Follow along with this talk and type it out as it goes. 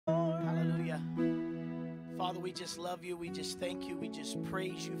Father, we just love you. We just thank you. We just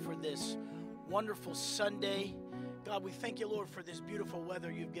praise you for this wonderful Sunday. God, we thank you, Lord, for this beautiful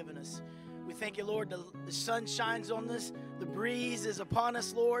weather you've given us. We thank you, Lord, the sun shines on us, the breeze is upon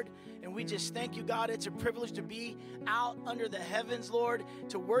us, Lord, and we just thank you, God. It's a privilege to be out under the heavens, Lord,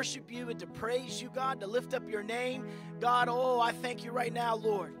 to worship you and to praise you, God, to lift up your name. God, oh, I thank you right now,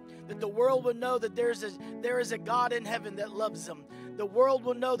 Lord, that the world will know that there is a God in heaven that loves them. The world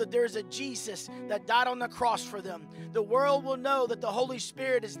will know that there is a Jesus that died on the cross for them. The world will know that the Holy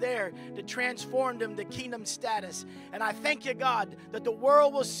Spirit is there to transform them to kingdom status. And I thank you, God, that the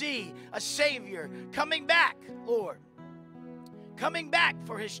world will see a Savior coming back, Lord, coming back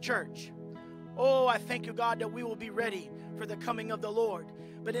for his church. Oh, I thank you, God, that we will be ready for the coming of the Lord.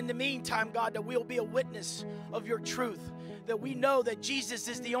 But in the meantime, God, that we will be a witness of your truth, that we know that Jesus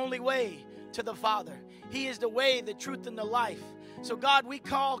is the only way to the Father. He is the way, the truth, and the life. So, God, we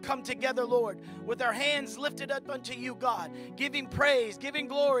come together, Lord, with our hands lifted up unto you, God, giving praise, giving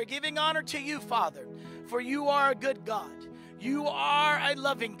glory, giving honor to you, Father, for you are a good God. You are a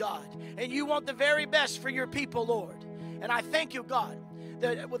loving God, and you want the very best for your people, Lord. And I thank you, God,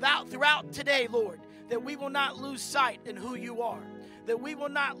 that throughout today, Lord, that we will not lose sight in who you are, that we will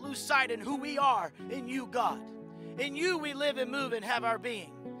not lose sight in who we are in you, God. In you we live and move and have our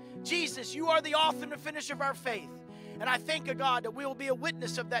being. Jesus, you are the author and the finisher of our faith. And I thank you, God, that we will be a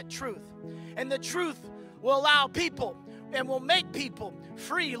witness of that truth. And the truth will allow people and will make people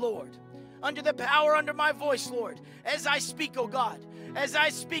free, Lord. Under the power, under my voice, Lord, as I speak, oh God,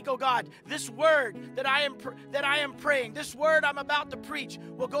 this word that I am praying, this word I'm about to preach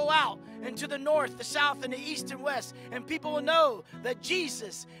will go out into the north, the south, and the east and west. And people will know that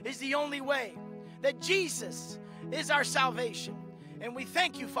Jesus is the only way, that Jesus is our salvation. And we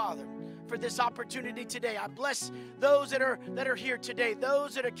thank you, Father, for this opportunity today. I bless those that are here today,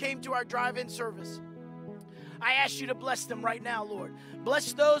 those that came to our drive-in service. I ask you to bless them right now, Lord.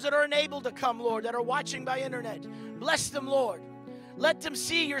 Bless those that are unable to come, Lord, that are watching by internet. Bless them, Lord. Let them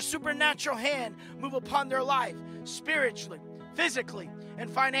see your supernatural hand move upon their life, spiritually, physically, and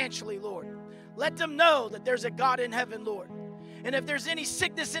financially, Lord. Let them know that there's a God in heaven, Lord. And if there's any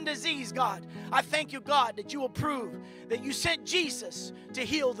sickness and disease, God, I thank you, God, that you will prove that you sent Jesus to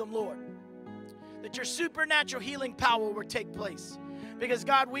heal them, Lord. That your supernatural healing power will take place. Because,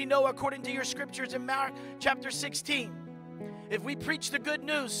 God, we know according to your scriptures in Mark chapter 16, if we preach the good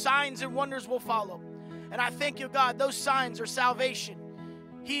news, signs and wonders will follow. And I thank you, God, those signs are salvation,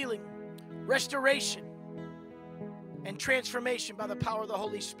 healing, restoration, and transformation by the power of the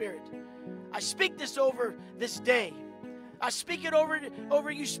Holy Spirit. I speak this over this day. I speak it over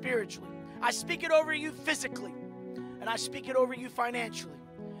you spiritually. I speak it over you physically. And I speak it over you financially.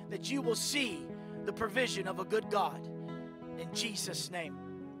 That you will see the provision of a good God. In Jesus' name.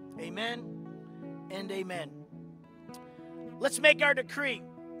 Amen and amen. Let's make our decree.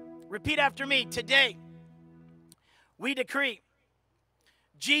 Repeat after me. Today, we decree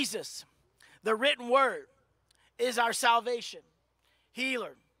Jesus, the written word, is our salvation,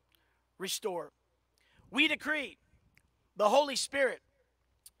 healer, restorer. We decree the Holy Spirit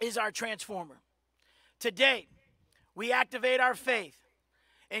is our transformer. Today, we activate our faith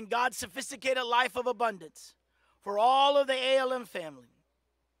in God's sophisticated life of abundance for all of the ALM family.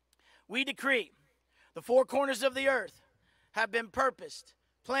 We decree the four corners of the earth have been purposed,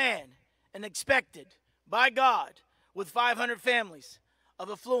 planned, and expected by God with 500 families of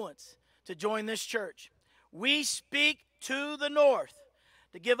affluence to join this church. We speak to the north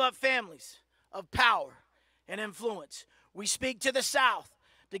to give up families of power and influence. We speak to the south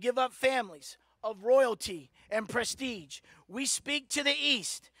to give up families of royalty and prestige. We speak to the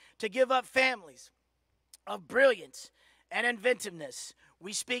east to give up families of brilliance and inventiveness.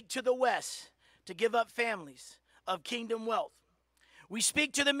 We speak to the west to give up families of kingdom wealth. We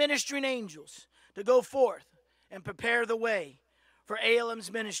speak to the ministering angels to go forth and prepare the way for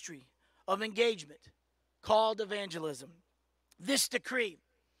ALM's ministry of engagement called evangelism. This decree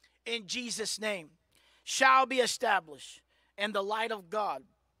in Jesus' name shall be established, and the light of God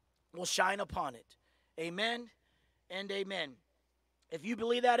will shine upon it. Amen and amen. If you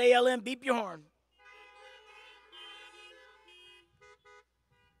believe that, ALM, beep your horn.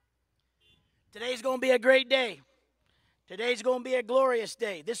 Today's going to be a great day. Today's going to be a glorious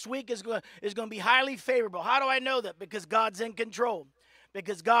day. This week is going to be highly favorable. How do I know that? Because God's in control.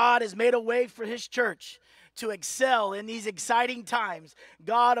 Because God has made a way for his church to excel in these exciting times.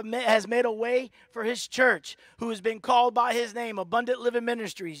 God has made a way for his church who has been called by his name, Abundant Living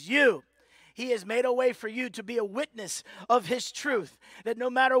Ministries. He has made a way for you to be a witness of his truth. That no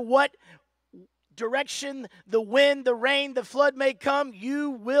matter what direction, the wind, the rain, the flood may come, you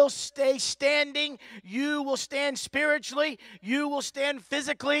will stay standing. You will stand spiritually. You will stand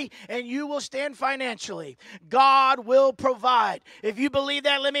physically. And you will stand financially. God will provide. If you believe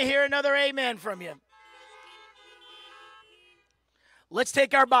that, let me hear another amen from you. Let's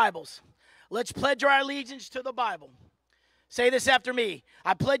take our Bibles. Let's pledge our allegiance to the Bible. Say this after me.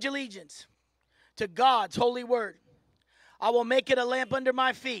 I pledge allegiance to God's holy word. I will make it a lamp under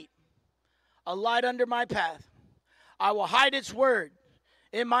my feet, a light under my path. I will hide its word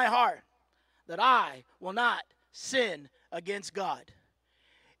in my heart, that I will not sin against God.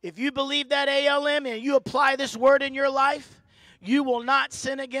 If you believe that ALM and you apply this word in your life, you will not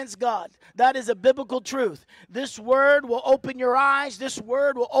sin against God. That is a biblical truth. This word will open your eyes. This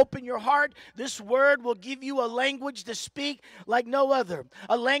word will open your heart. This word will give you a language to speak like no other.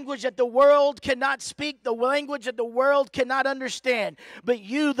 A language that the world cannot speak, the language that the world cannot understand. But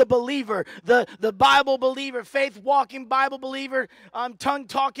you, the believer, the Bible believer, faith-walking Bible believer,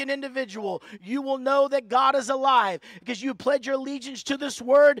 tongue-talking individual, you will know that God is alive because you pledge your allegiance to this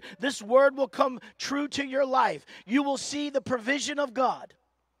word. This word will come true to your life. You will see the provision of God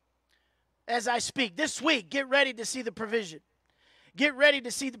as I speak. This week, get ready to see the provision. Get ready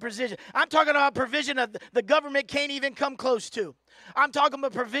to see the provision. I'm talking about provision that the government can't even come close to. I'm talking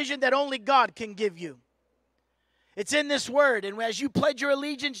about provision that only God can give you. It's in this word, and as you pledge your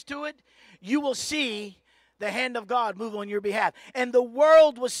allegiance to it, you will see the hand of God move on your behalf. And the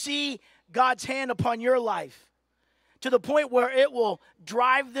world will see God's hand upon your life to the point where it will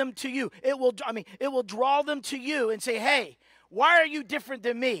drive them to you. It will draw them to you and say, hey, why are you different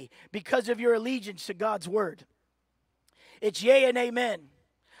than me? Because of your allegiance to God's word. It's yea and amen.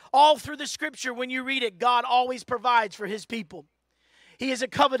 All through the scripture, when you read it, God always provides for his people. He is a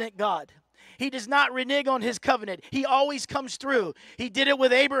covenant God. He does not renege on his covenant. He always comes through. He did it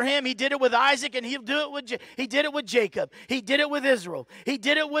with Abraham. He did it with Isaac, and he did it with Jacob. He did it with Israel. He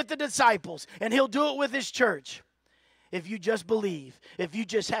did it with the disciples, and he'll do it with his church. If you just believe, if you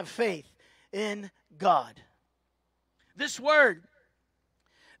just have faith in God. This word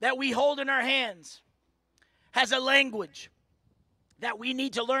that we hold in our hands has a language that we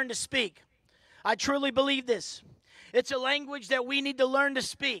need to learn to speak. I truly believe this. It's a language that we need to learn to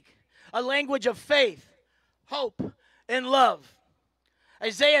speak. A language of faith, hope, and love.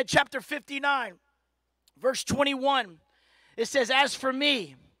 Isaiah chapter 59, verse 21. It says, as for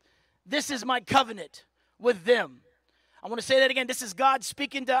me, this is my covenant with them. I want to say that again. This is God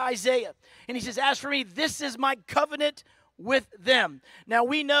speaking to Isaiah. And he says, as for me, this is my covenant with them. Now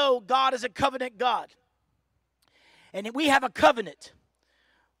we know God is a covenant God. And we have a covenant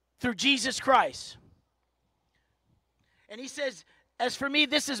through Jesus Christ. And he says, as for me,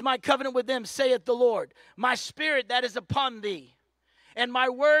 this is my covenant with them, saith the Lord. My spirit that is upon thee, and my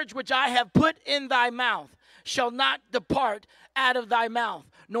words which I have put in thy mouth shall not depart out of thy mouth,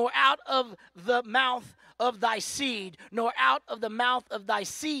 nor out of the mouth of thy seed, nor out of the mouth of thy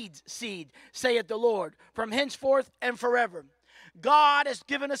seed's seed, saith the Lord, from henceforth and forever. God has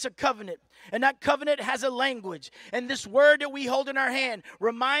given us a covenant, and that covenant has a language. And this word that we hold in our hand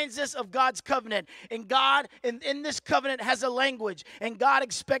reminds us of God's covenant. And God, in this covenant, has a language. And God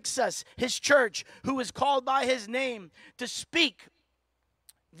expects us, his church, who is called by his name, to speak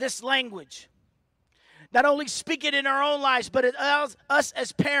this language. Not only speak it in our own lives, but it allows us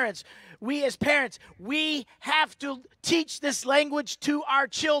as parents. We as parents, we have to teach this language to our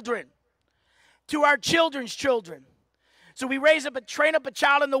children, to our children's children. So we train up a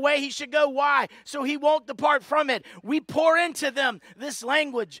child in the way he should go. Why? So he won't depart from it. We pour into them this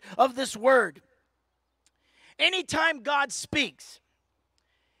language of this word. Anytime God speaks,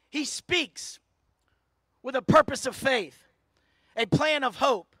 he speaks with a purpose of faith, a plan of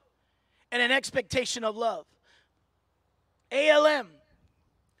hope, and an expectation of love. ALM,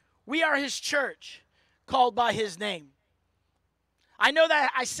 we are his church called by his name. I know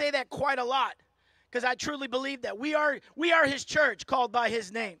that I say that quite a lot because I truly believe that. We are his church called by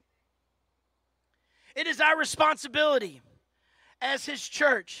his name. It is our responsibility as his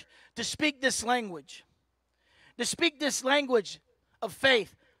church to speak this language. To speak this language of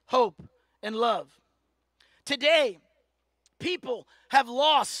faith, hope, and love. Today, people have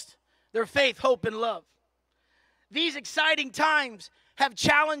lost their faith, hope, and love. These exciting times have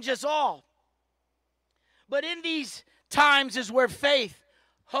challenged us all. But in these times is where faith,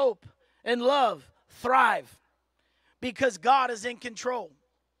 hope, and love thrive because God is in control.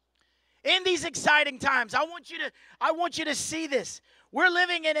 In these exciting times, I want you to see this. We're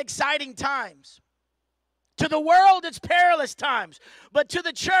living in exciting times. To the world, it's perilous times. But to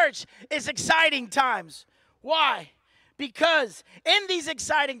the church, it's exciting times. Why? Because in these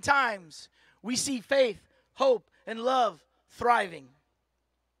exciting times, we see faith, hope, and love thriving.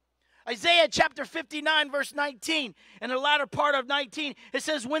 Isaiah chapter 59, verse 19, in the latter part of 19, it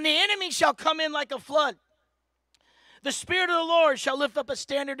says, when the enemy shall come in like a flood, the Spirit of the Lord shall lift up a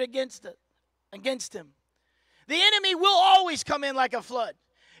standard against him. The enemy will always come in like a flood.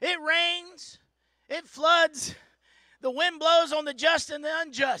 It rains, it floods, the wind blows on the just and the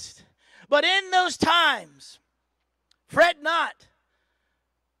unjust. But in those times, fret not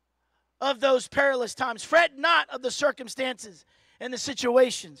of those perilous times. Fret not of the circumstances and the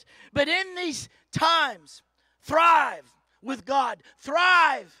situations. But in these times, thrive with God.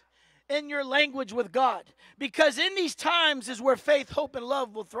 Thrive in your language with God. Because in these times is where faith, hope, and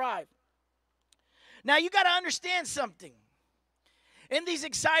love will thrive. Now you got to understand something. In these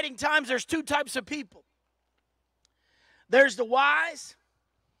exciting times, there's two types of people. There's the wise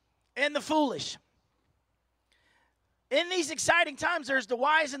and the foolish. In these exciting times, there's the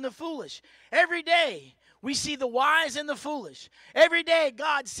wise and the foolish. Every day, we see the wise and the foolish. Every day,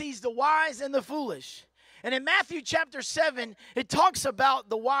 God sees the wise and the foolish. And in Matthew chapter 7, it talks about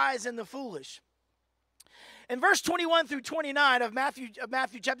the wise and the foolish. In verse 21 through 29 of Matthew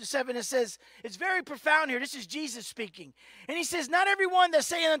chapter 7, it says, it's very profound here. This is Jesus speaking. And he says, not everyone that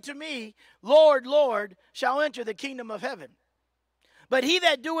saith unto me, Lord, Lord, shall enter the kingdom of heaven, but he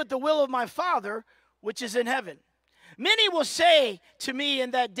that doeth the will of my Father, which is in heaven. Many will say to me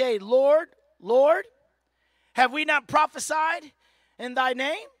in that day, Lord, Lord, have we not prophesied in thy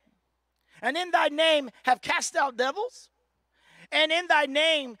name? And in thy name have cast out devils? And in thy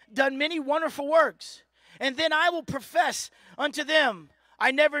name done many wonderful works? And then I will profess unto them,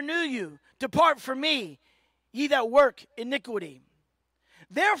 I never knew you. Depart from me, ye that work iniquity.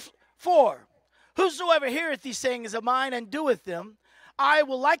 Therefore, whosoever heareth these sayings of mine and doeth them, I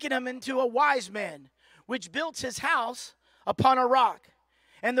will liken him unto a wise man, which built his house upon a rock.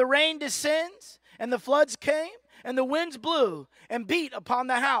 And the rain descends, and the floods came, and the winds blew, and beat upon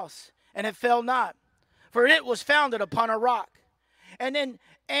the house, and it fell not, for it was founded upon a rock.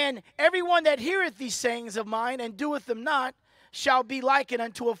 And everyone that heareth these sayings of mine and doeth them not shall be likened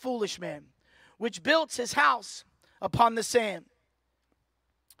unto a foolish man, which built his house upon the sand.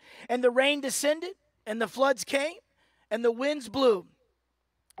 And the rain descended, and the floods came, and the winds blew,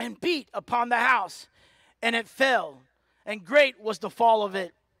 and beat upon the house, and it fell, and great was the fall of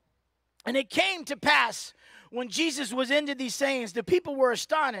it. And it came to pass, when Jesus was ended these sayings, the people were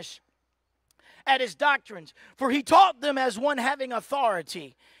astonished at his doctrines, for he taught them as one having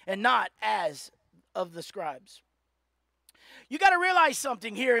authority, and not as of the scribes. You got to realize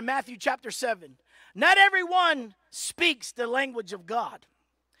something here in Matthew chapter 7. Not everyone speaks the language of God.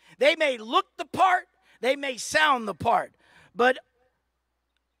 They may look the part, they may sound the part, but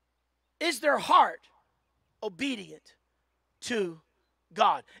is their heart obedient to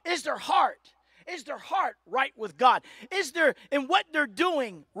God? Is their heart right with God? Is there, in what they're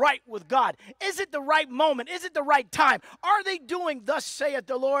doing, right with God? Is it the right moment? Is it the right time? Are they doing thus saith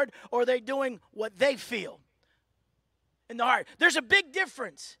the Lord, or are they doing what they feel in the heart? There's a big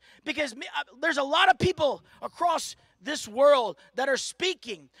difference, because there's a lot of people across this world that are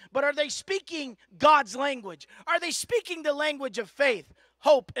speaking, but are they speaking God's language? Are they speaking the language of faith,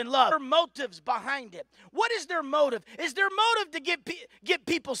 hope, and love? Their motives behind it. What is their motive? Is their motive to get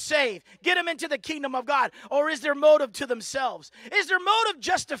people saved, get them into the kingdom of God, or is their motive to themselves? Is their motive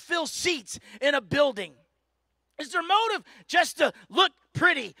just to fill seats in a building? Is their motive just to look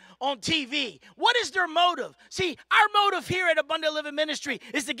pretty on TV? What is their motive? See, our motive here at Abundant Living Ministry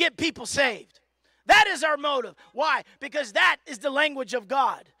is to get people saved. That is our motive. Why? Because that is the language of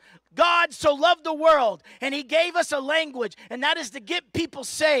God. God so loved the world, and he gave us a language, and that is to get people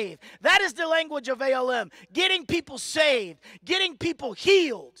saved. That is the language of ALM, getting people saved, getting people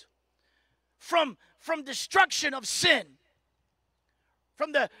healed from destruction of sin,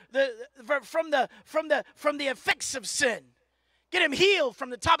 from the effects of sin. Get them healed from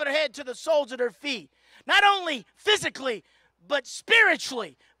the top of their head to the soles of their feet. Not only physically, but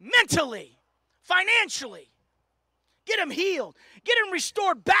spiritually, mentally, financially. Get them healed. Get them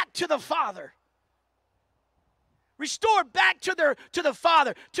restored back to the Father. Restored back to the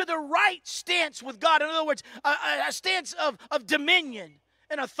Father, to the right stance with God. In other words, a stance of dominion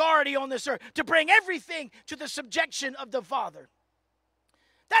and authority on this earth, to bring everything to the subjection of the Father.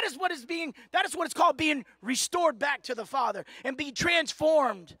 That is what it's called, being restored back to the Father and be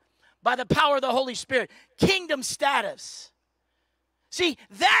transformed by the power of the Holy Spirit. Kingdom status. See,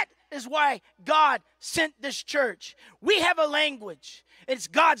 that is why God sent this church. We have a language. It's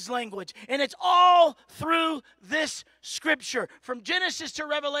God's language, and it's all through this scripture. From Genesis to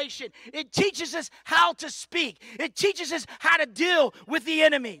Revelation, it teaches us how to speak. It teaches us how to deal with the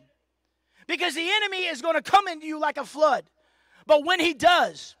enemy. Because the enemy is going to come into you like a flood. But when he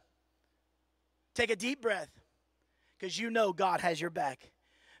does, take a deep breath, because you know God has your back.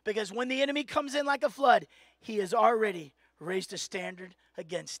 Because when the enemy comes in like a flood, he has already raised a standard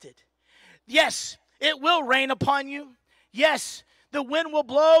against it. Yes, it will rain upon you. Yes, the wind will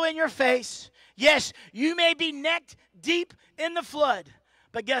blow in your face. Yes, you may be neck deep in the flood.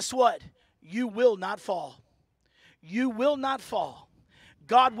 But guess what? You will not fall. You will not fall.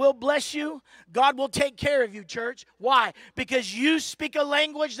 God will bless you. God will take care of you, church. Why? Because you speak a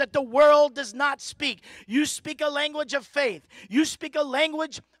language that the world does not speak. You speak a language of faith. You speak a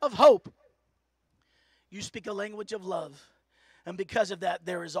language of hope. You speak a language of love. And because of that,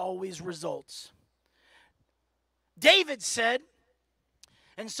 there is always results. David said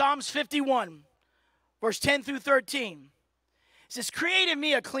in Psalms 51, verse 10 through 13, it says, "Create in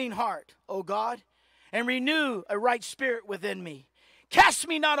me a clean heart, O God, and renew a right spirit within me. Cast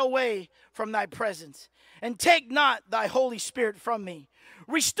me not away from thy presence, and take not thy Holy Spirit from me.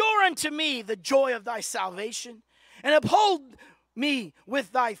 Restore unto me the joy of thy salvation, and uphold me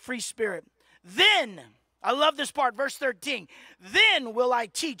with thy free spirit. Then," I love this part, verse 13, "then will I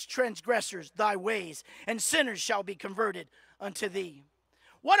teach transgressors thy ways, and sinners shall be converted unto thee."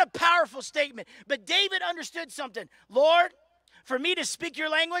 What a powerful statement. But David understood something. Lord, for me to speak your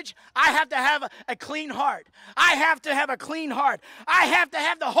language, I have to have a clean heart. I have to have a clean heart. I have to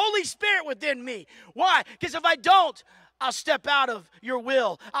have the Holy Spirit within me. Why? Because if I don't, I'll step out of your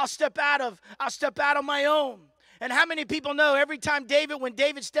will. I'll step out of my own. And how many people know when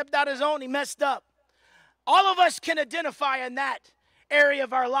David stepped out his own, he messed up? All of us can identify in that area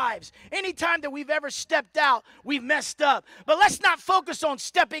of our lives. Anytime that we've ever stepped out, we've messed up. But let's not focus on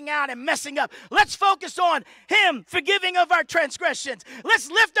stepping out and messing up. Let's focus on him forgiving of our transgressions.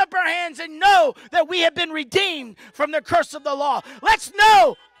 Let's lift up our hands and know that we have been redeemed from the curse of the law. Let's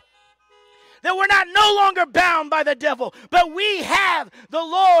know that we're no longer bound by the devil, but we have the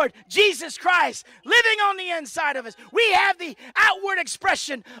Lord Jesus Christ living on the inside of us. We have the outward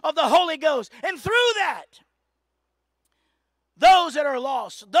expression of the Holy Ghost. And through that, those that are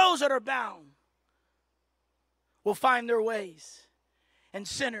lost, those that are bound, will find their ways, and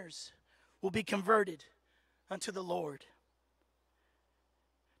sinners will be converted unto the Lord.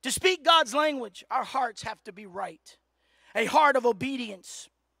 To speak God's language, our hearts have to be right. A heart of obedience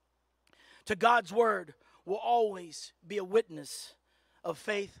to God's word will always be a witness of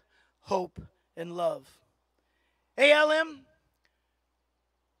faith, hope, and love. ALM,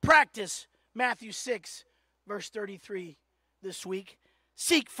 practice Matthew 6, verse 33 this week.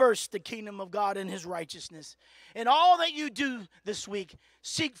 Seek first the kingdom of God and his righteousness. In all that you do this week,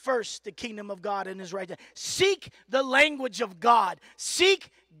 seek first the kingdom of God and his righteousness. Seek the language of God.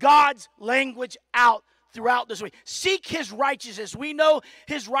 Seek God's language out throughout this week. Seek his righteousness. We know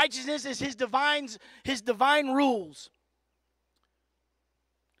his righteousness is his divine rules.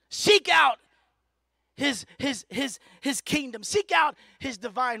 Seek out his kingdom. Seek out his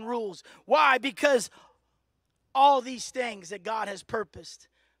divine rules. Why? Because all these things that God has purposed,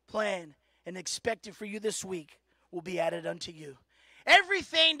 planned, and expected for you this week will be added unto you.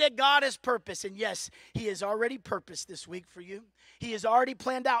 Everything that God has purposed, and yes, he has already purposed this week for you. He has already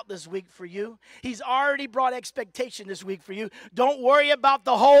planned out this week for you. He's already brought expectation this week for you. Don't worry about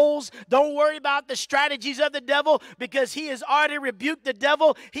the holes. Don't worry about the strategies of the devil, because he has already rebuked the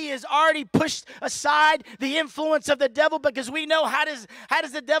devil. He has already pushed aside the influence of the devil, because we know how does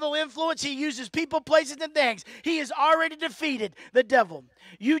the devil influence? He uses people, places, and things. He has already defeated the devil.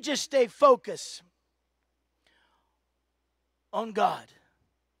 You just stay focused on God.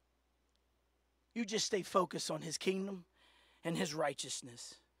 You just stay focused on his kingdom and his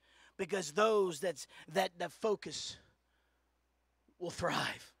righteousness, because those that focus will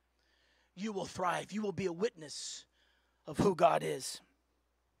thrive. You will thrive. You will be a witness of who God is.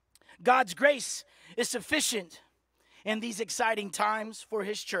 God's grace is sufficient in these exciting times for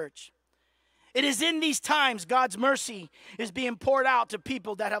his church. It is in these times God's mercy is being poured out to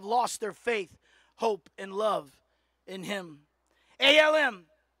people that have lost their faith, hope, and love in him. ALM,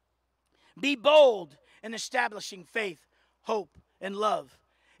 be bold in establishing faith, hope, and love.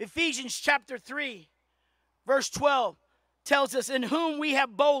 Ephesians chapter 3, verse 12 tells us, in whom we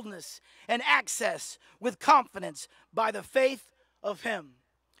have boldness and access with confidence by the faith of him.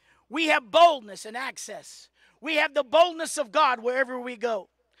 We have boldness and access. We have the boldness of God wherever we go.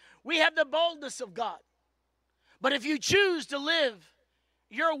 We have the boldness of God. But if you choose to live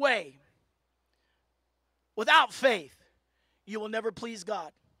your way without faith, you will never please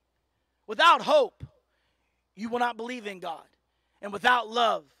God. Without hope, you will not believe in God. And without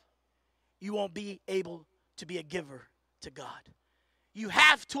love, you won't be able to be a giver to God. You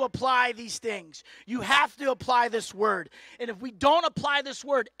have to apply these things. You have to apply this word. And if we don't apply this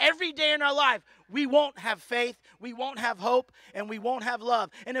word every day in our life, we won't have faith, we won't have hope, and we won't have love.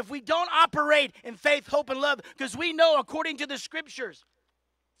 And if we don't operate in faith, hope, and love, because we know according to the scriptures,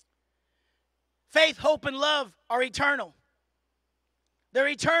 faith, hope, and love are eternal. They're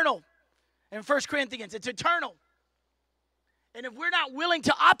eternal. In 1 Corinthians, it's eternal. And if we're not willing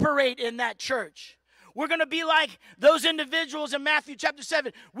to operate in that church, we're going to be like those individuals in Matthew chapter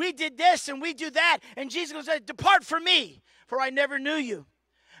 7. We did this and we do that. And Jesus will say, depart from me, for I never knew you.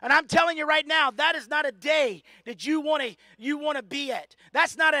 And I'm telling you right now, that is not a day that you want to be at.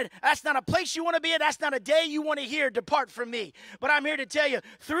 That's not a place you want to be at. That's not a day you want to hear, depart from me. But I'm here to tell you,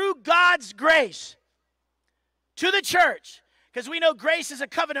 through God's grace to the church, because we know grace is a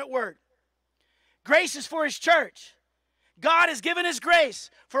covenant word. Grace is for his church. God has given his grace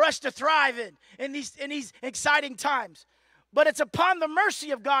for us to thrive in these exciting times. But it's upon the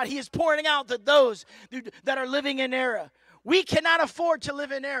mercy of God he is pouring out to those that are living in error. We cannot afford to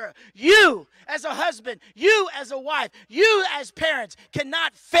live in error. You as a husband, you as a wife, you as parents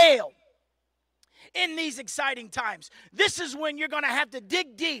cannot fail in these exciting times. This is when you're going to have to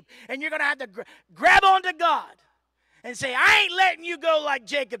dig deep and you're going to have to grab onto God. And say, I ain't letting you go, like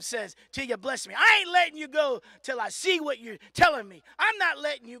Jacob says, till you bless me. I ain't letting you go till I see what you're telling me. I'm not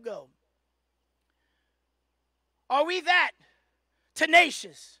letting you go. Are we that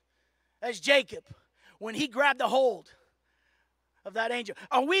tenacious as Jacob when he grabbed a hold of that angel?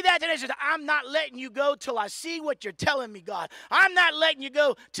 Are we that tenacious? I'm not letting you go till I see what you're telling me, God. I'm not letting you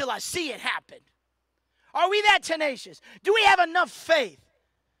go till I see it happen. Are we that tenacious? Do we have enough faith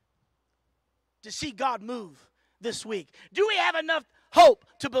to see God move this week? Do we have enough hope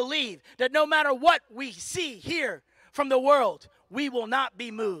to believe that no matter what we see here from the world, we will not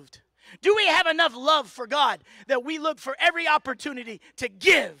be moved? Do we have enough love for God that we look for every opportunity to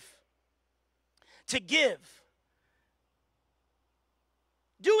give? To give.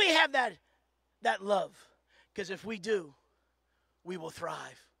 Do we have that love? Because if we do, we will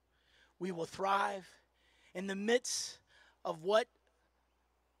thrive. We will thrive in the midst of what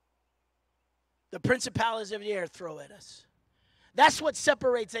the principalities of the air throw at us. That's what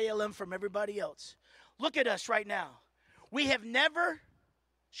separates ALM from everybody else. Look at us right now. We have never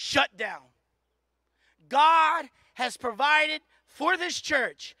shut down. God has provided for this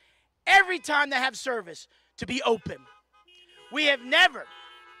church every time they have service to be open. We have never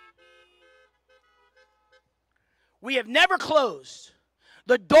closed.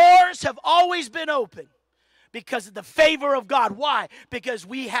 The doors have always been open. Because of the favor of God. Why? Because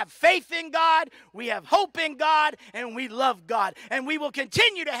we have faith in God, we have hope in God, and we love God. And we will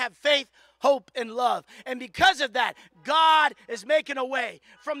continue to have faith, hope, and love. And because of that, God is making a way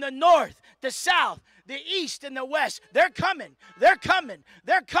from the north, the south, the east, and the west. They're coming. They're coming.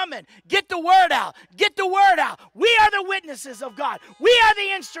 They're coming. Get the word out. Get the word out. We are the witnesses of God. We are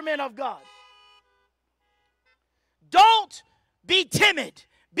the instrument of God. Don't be timid.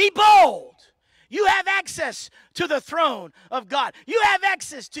 Be bold. You have access to the throne of God. You have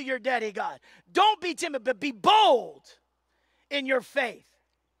access to your daddy God. Don't be timid, but be bold in your faith.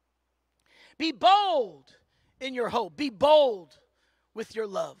 Be bold in your hope. Be bold with your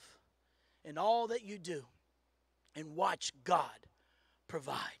love in all that you do. And watch God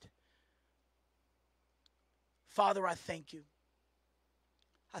provide. Father, I thank you.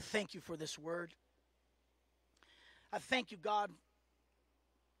 I thank you for this word. I thank you, God,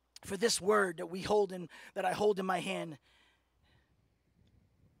 for this word that I hold in my hand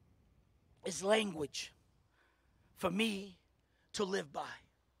is language for me to live by,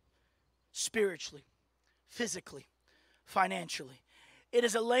 spiritually, physically, financially. It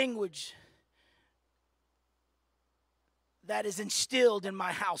is a language that is instilled in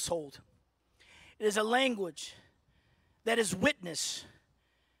my household. It is a language that is witness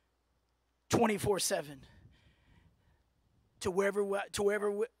 24/7. To wherever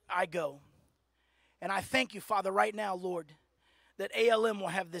I go. And I thank you, Father, right now, Lord, that ALM will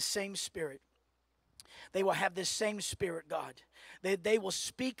have this same spirit. They will have this same spirit, God. They will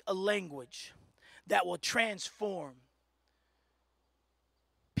speak a language that will transform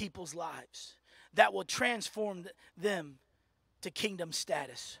people's lives, that will transform them to kingdom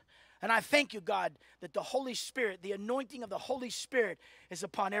status. And I thank you, God, that the Holy Spirit, the anointing of the Holy Spirit is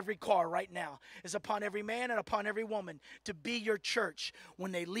upon every car right now, is upon every man and upon every woman to be your church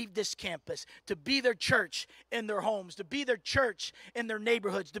when they leave this campus, to be their church in their homes, to be their church in their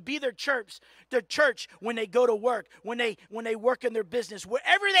neighborhoods, to be their church when they go to work, when they work in their business,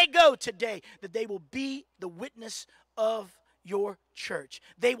 wherever they go today, that they will be the witness of your church.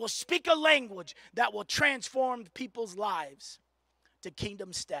 They will speak a language that will transform people's lives to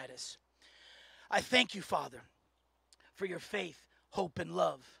kingdom status. I thank you, Father, for your faith, hope, and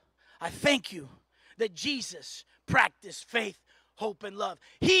love. I thank you that Jesus practiced faith, hope, and love.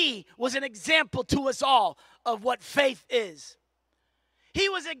 He was an example to us all of what faith is. He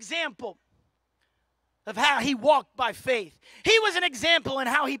was an example of how he walked by faith. He was an example in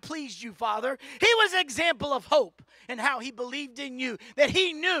how he pleased you, Father. He was an example of hope and how he believed in you, that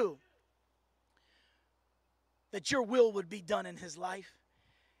he knew that your will would be done in his life.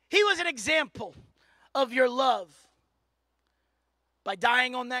 He was an example of your love by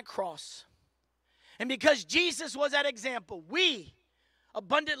dying on that cross. And because Jesus was that example, we,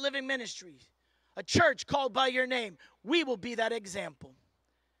 Abundant Living Ministries, a church called by your name, we will be that example.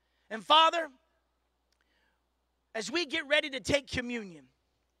 And Father, as we get ready to take communion,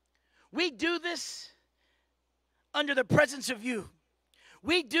 we do this under the presence of you.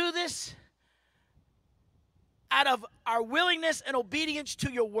 We do this out of our willingness and obedience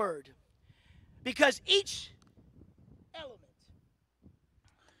to your word. Because each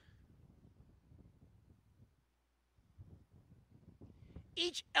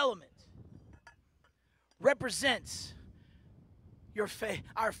element represents your faith,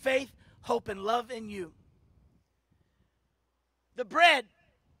 our faith, hope, and love in you. The bread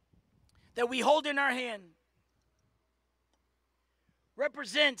that we hold in our hand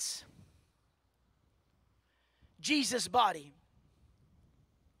represents Jesus' body.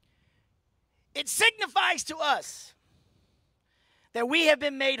 It signifies to us that we have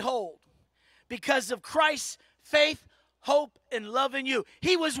been made whole because of Christ's faith, hope, and love in you.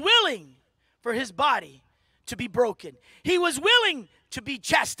 He was willing for his body to be broken. He was willing to be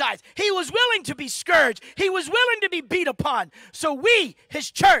chastised. He was willing to be scourged. He was willing to be beat upon. So we, his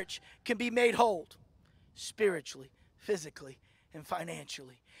church, can be made whole spiritually, physically, and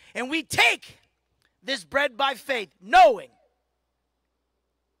financially. And we take this bread by faith, knowing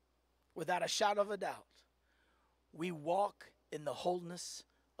without a shadow of a doubt, we walk in the wholeness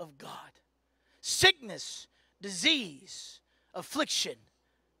of God. Sickness, disease, affliction,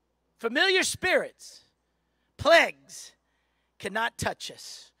 familiar spirits, plagues cannot touch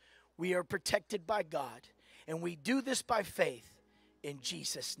us. We are protected by God, and we do this by faith in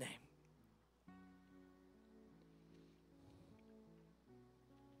Jesus' name.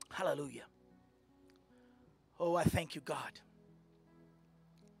 Hallelujah. Oh, I thank you, God.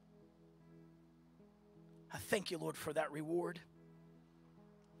 I thank you, Lord, for that reward.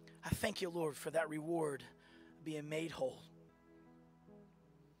 I thank you, Lord, for that reward being made whole.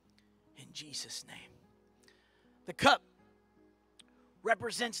 In Jesus' name. The cup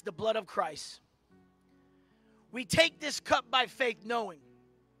represents the blood of Christ. We take this cup by faith, knowing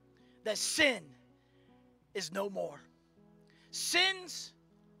that sin is no more. Sin's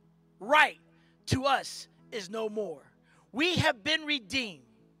right to us is no more. We have been redeemed.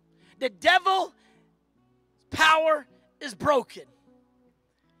 The devil's power is broken,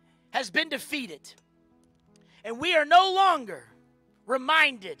 has been defeated. And we are no longer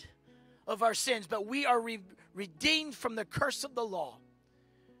reminded of our sins, but we are redeemed from the curse of the law.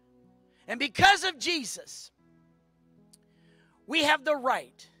 And because of Jesus, we have the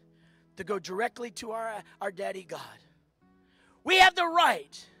right to go directly to our Daddy God. We have the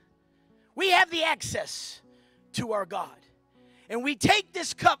right. We have the access to our God. And we take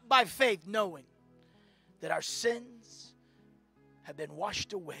this cup by faith, knowing that our sins have been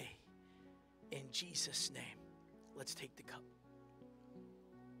washed away in Jesus' name. Let's take the cup.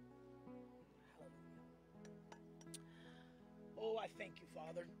 Oh, I thank you,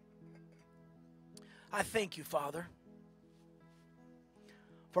 Father. I thank you, Father,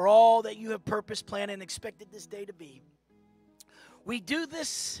 for all that you have purposed, planned, and expected this day to be. We do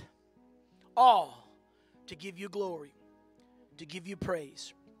this all to give you glory, to give you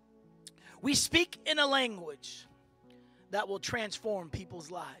praise. We speak in a language that will transform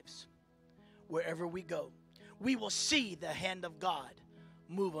people's lives wherever we go. We will see the hand of God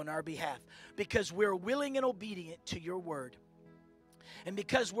move on our behalf because we're willing and obedient to your word. And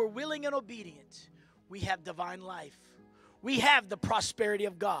because we're willing and obedient, we have divine life. We have the prosperity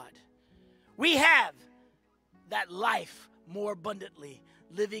of God. We have that life more abundantly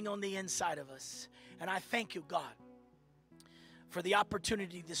living on the inside of us. And I thank you, God, for the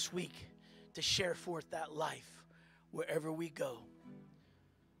opportunity this week to share forth that life wherever we go.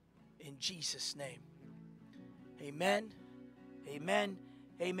 In Jesus' name. Amen. Amen.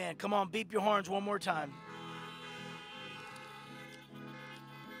 Amen. Come on, beep your horns one more time.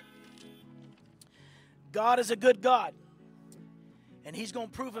 God is a good God, and he's going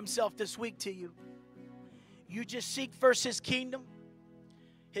to prove himself this week to you. You just seek first his kingdom,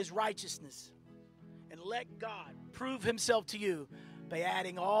 his righteousness, and let God prove himself to you by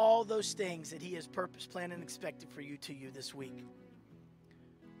adding all those things that He has purpose, planned, and expected for you to you this week.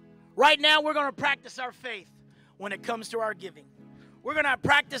 Right now, we're going to practice our faith when it comes to our giving. We're going to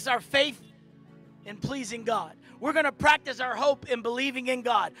practice our faith in pleasing God. We're going to practice our hope in believing in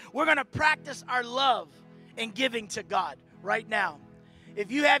God. We're going to practice our love in giving to God right now.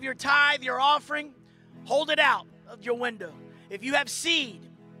 If you have your tithe, your offering, hold it out of your window. If you have seed,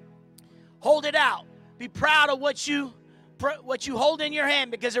 hold it out. Be proud of what you hold in your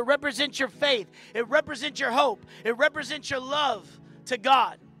hand, because it represents your faith. It represents your hope. It represents your love to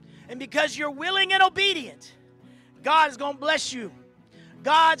God. And because you're willing and obedient, God is going to bless you.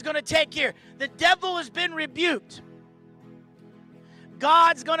 God's going to take care. The devil has been rebuked.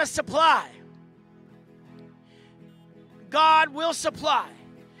 God's going to supply. God will supply.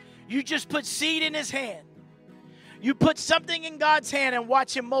 You just put seed in His hand. You put something in God's hand and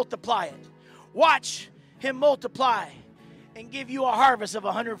watch Him multiply it. Watch Him multiply and give you a harvest of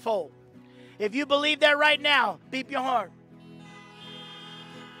 100-fold. If you believe that right now, beep your horn.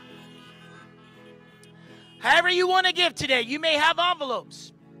 However you want to give today, you may have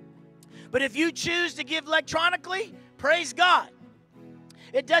envelopes. But if you choose to give electronically, praise God.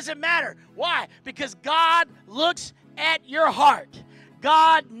 It doesn't matter. Why? Because God looks at your heart.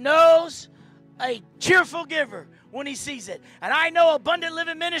 God knows a cheerful giver when He sees it. And I know Abundant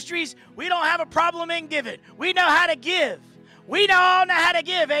Living Ministries, we don't have a problem in giving. We know how to give. We all know how to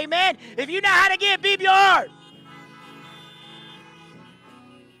give. Amen. If you know how to give, beep your heart.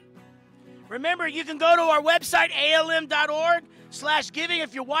 Remember, you can go to our website, alm.org/giving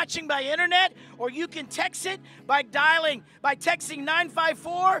if you're watching by internet, or you can text it by texting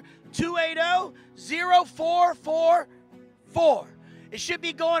 954-280-0444. It should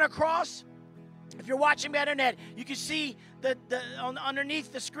be going across. If you're watching by internet, you can see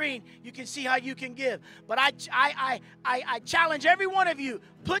underneath the screen, you can see how you can give. But I challenge every one of you,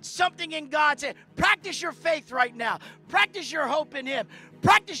 put something in God's hand. Practice your faith right now. Practice your hope in Him.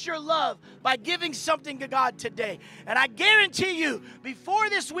 Practice your love by giving something to God today. And I guarantee you,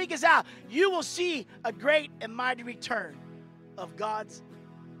 before this week is out, you will see a great and mighty return of God's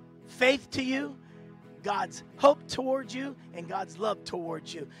faith to you, God's hope towards you, and God's love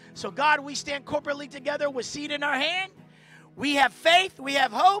towards you. So God, we stand corporately together with seed in our hand. We have faith, we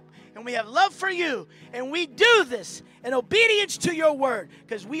have hope, and we have love for you. And we do this in obedience to your word,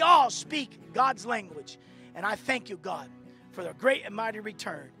 because we all speak God's language. And I thank you, God, for the great and mighty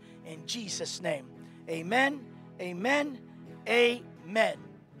return. In Jesus' name, amen, amen, amen.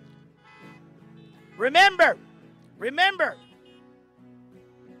 Remember,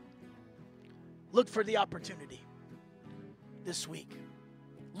 look for the opportunity this week.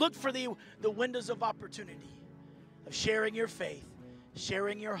 Look for the windows of opportunity of sharing your faith,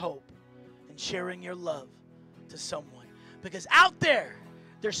 sharing your hope, and sharing your love to someone. Because out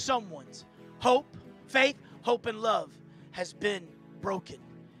there's someone's hope, faith, hope, and love has been broken.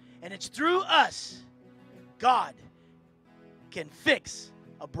 And it's through us God can fix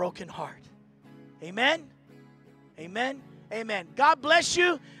a broken heart. Amen? Amen? Amen. God bless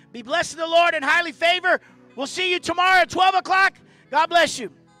you. Be blessed in the Lord and highly favored. We'll see you tomorrow at 12 o'clock. God bless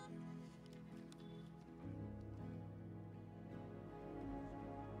you.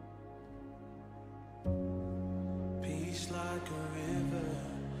 Peace like a river.